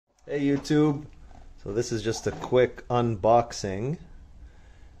Hey YouTube, so this is just a quick unboxing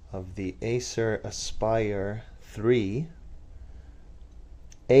of the Acer Aspire 3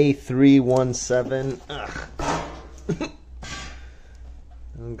 A317.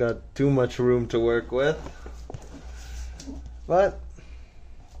 I've got too much room to work with, but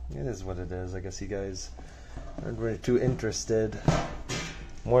it is what it is. I guess you guys aren't really too interested,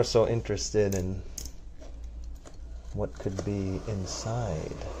 more so interested in what could be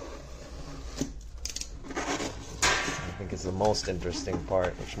inside. I think is the most interesting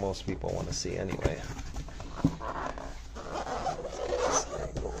part, which most people want to see anyway.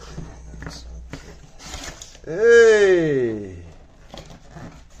 Hey!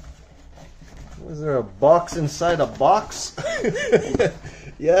 Was there a box inside a box?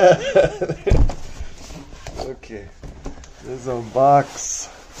 Yeah! Okay. There's a box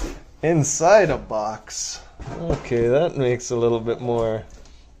inside a box. Okay, that makes a little bit more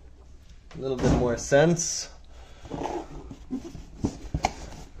sense.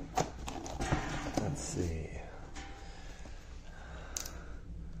 Let's see.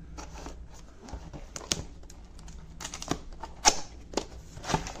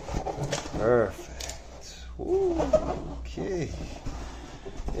 Perfect. Ooh, okay.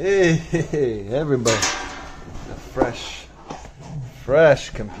 Hey, everybody. A fresh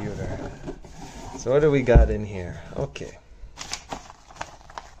computer. So what do we got in here? Okay.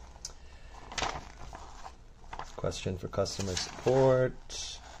 Question for customer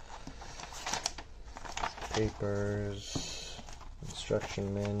support. Papers.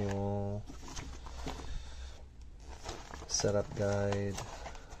 Instruction manual. Setup guide.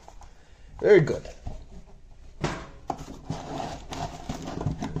 Very good.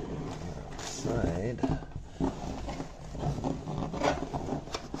 Outside.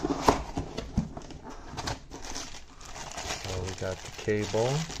 So we got the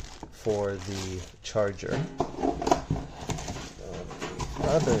cable for the charger. On the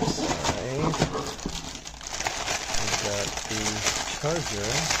other side, we got the charger,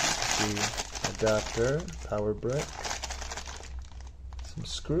 the adapter, power brick, some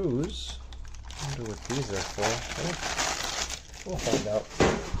screws. I wonder what these are for. We'll find out.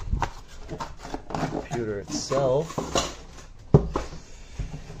 The computer itself.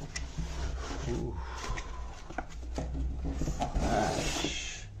 Ooh.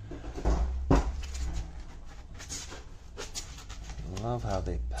 Flash. I love how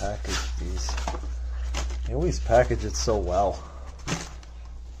they package these. They always package it so well.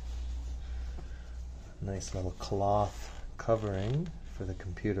 Nice little cloth covering for the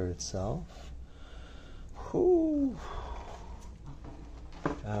computer itself. Whew.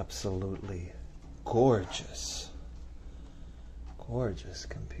 Absolutely gorgeous. Gorgeous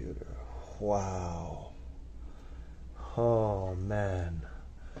computer. Wow. Oh man.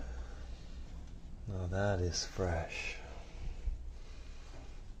 Now that is fresh.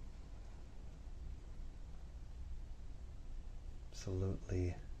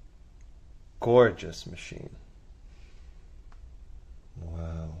 Absolutely gorgeous machine.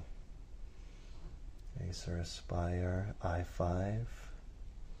 Wow. Acer Aspire i5.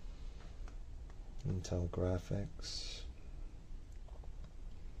 Intel graphics.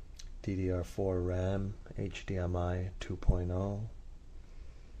 DDR4 RAM. HDMI 2.0.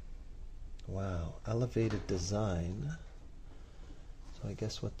 Wow. Elevated design. So I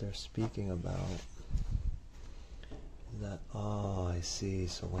guess what they're speaking about is that, oh, I see.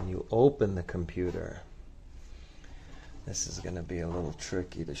 So when you open the computer, this is going to be a little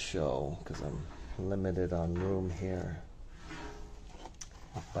tricky to show because I'm limited on room here,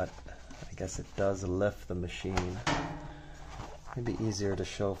 but I guess it does lift the machine. Maybe easier to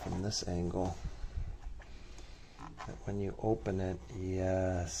show from this angle. But when you open it,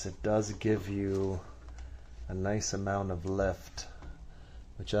 yes, it does give you a nice amount of lift,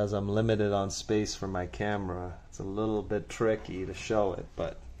 which, as I'm limited on space for my camera, it's a little bit tricky to show it,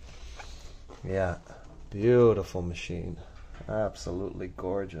 but yeah, beautiful machine. Absolutely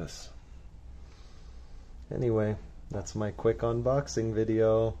gorgeous. Anyway, that's my quick unboxing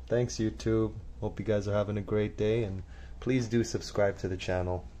video. Thanks YouTube. Hope you guys are having a great day, and please do subscribe to the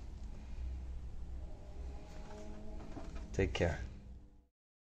channel. Take care.